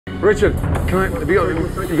Richard,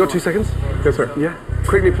 you got 2 seconds? Yes, sir. Yeah?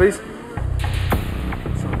 Quickly, please.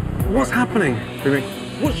 What's happening? What do you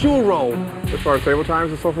mean? What's your role? As far as table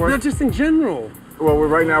times and so forth? No, just in general. Well,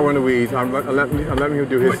 right now we're in the weeds. I'm letting him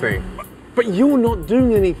do his thing. But you're not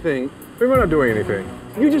doing anything. We're not doing anything.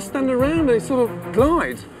 You just stand around and sort of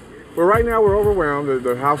glide. Well, right now we're overwhelmed.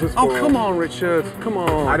 The house is full. Oh, come on, Richard. Come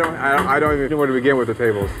on. I don't even know where to begin with the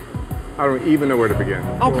tables. I don't even know where to begin.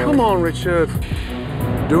 Oh, come on, Richard.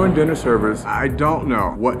 Doing dinner service, I don't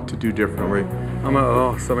know what to do differently. I'm at a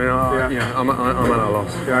loss. I mean, I'm at a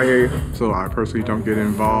loss. Yeah, I hear you. So I personally don't get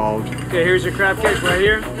involved. Okay, here's your crab cake right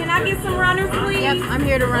here. Can I get some runners, please? Yep, I'm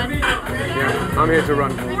here to run. Yeah, I'm here to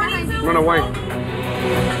run. Run away.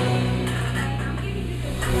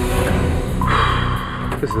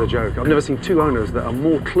 This is a joke. I've never seen two owners that are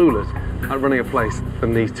more clueless at running a place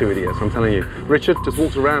than these two idiots, I'm telling you. Richard just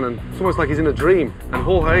walks around and it's almost like he's in a dream. And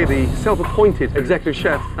Jorge, the self-appointed executive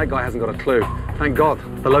chef, that guy hasn't got a clue. Thank God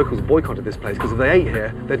the locals boycotted this place, because if they ate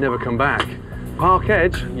here, they'd never come back. Park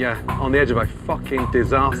Edge, yeah, on the edge of a fucking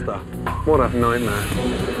disaster. What a nightmare.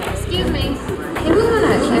 Excuse me. Can we want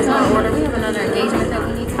to cancel our order? We have another engagement that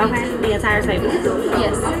we need to Okay, the entire table.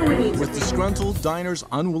 Yes. With disgruntled diners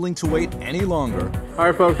unwilling to wait any longer, All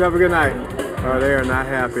right, folks, have a good night. Oh, they are not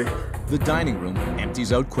happy. the dining room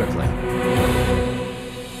empties out quickly.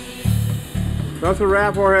 That's a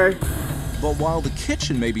wrap, Jorge. But while the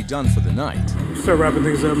kitchen may be done for the night, Start wrapping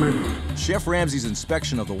things up, man. Chef Ramsay's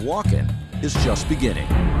inspection of the walk-in is just beginning.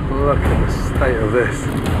 Look at the state of this.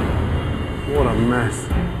 What a mess.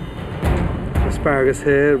 Asparagus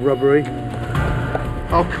here, rubbery.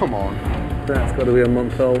 Oh, come on. That's got to be a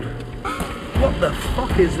month old. What the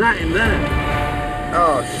fuck is that in there?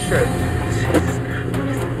 Oh, shit. Jesus Christ.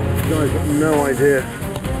 You guys got no idea.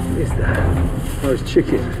 What is that? Oh, it's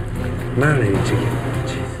chicken. Marinating chicken.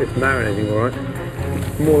 Jeez, it's marinating, all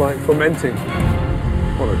right? More like fermenting.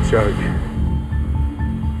 What a joke.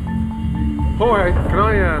 Jorge,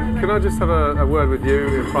 can I just have a word with you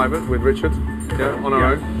in private, with Richard? Yeah, on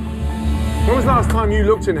our own. When was the last time you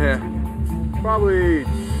looked in here? Probably.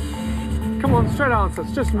 Come on, straight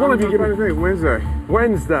answers. Just one of you give me. Wednesday.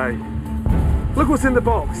 Wednesday. Look what's in the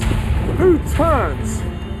box. Who turns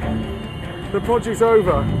the produce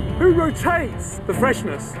over? Who rotates the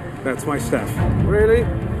freshness? That's my staff. Really?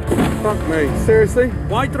 Fuck me. Seriously?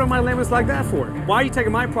 Why you throw my lemons like that for? Why are you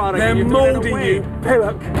taking my product They're and you're throwing it moulding away? you,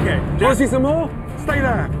 Pillock. Okay, Want to see some more? Stay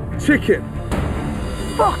there. Chicken.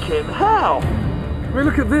 Fucking hell. I mean,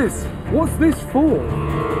 look at this. What's this for?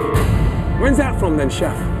 When's that from then,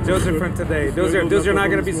 chef? Those are from today. Those are not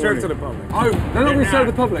going to be served to the public. Oh, they're not going to serve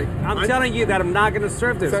the public. I'm telling you that I'm not going to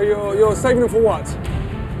serve this. So you're saving them for what?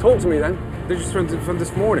 Talk to me then. They're just from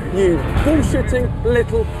this morning. You bullshitting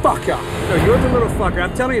little fucker. No, you're the little fucker.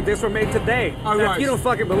 I'm telling you, this were made today. Oh, Now, right. If you don't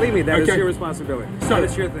fucking believe me, that is Okay. your responsibility. So, That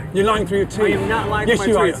is your thing. You're lying through your teeth. I am not lying yes,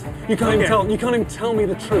 through my you teeth. are. You can't even tell. You can't even tell me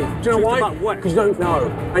the truth. Do you know Truth why? about what? Because you don't know,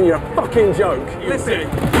 and you're a fucking joke. Listen.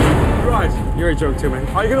 Right. You're a joke too, man.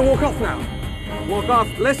 Are you gonna walk off now? Walk off.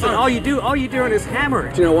 Listen, all you doing is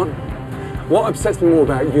hammer. Do you know what? What upsets me more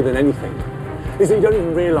about you than anything is that you don't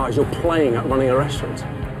even realise you're playing at running a restaurant.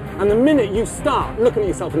 And the minute you start looking at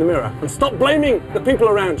yourself in the mirror and stop blaming the people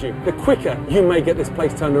around you, the quicker you may get this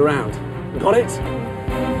place turned around. Got it?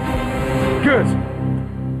 Good.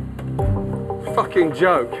 Fucking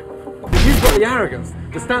joke. You've got the arrogance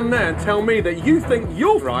to stand there and tell me that you think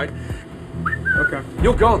you're right. Okay.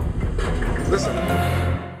 You're gone. Listen.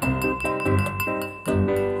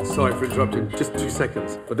 Sorry for interrupting, just 2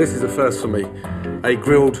 seconds. But this is a first for me. A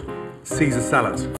grilled Caesar salad.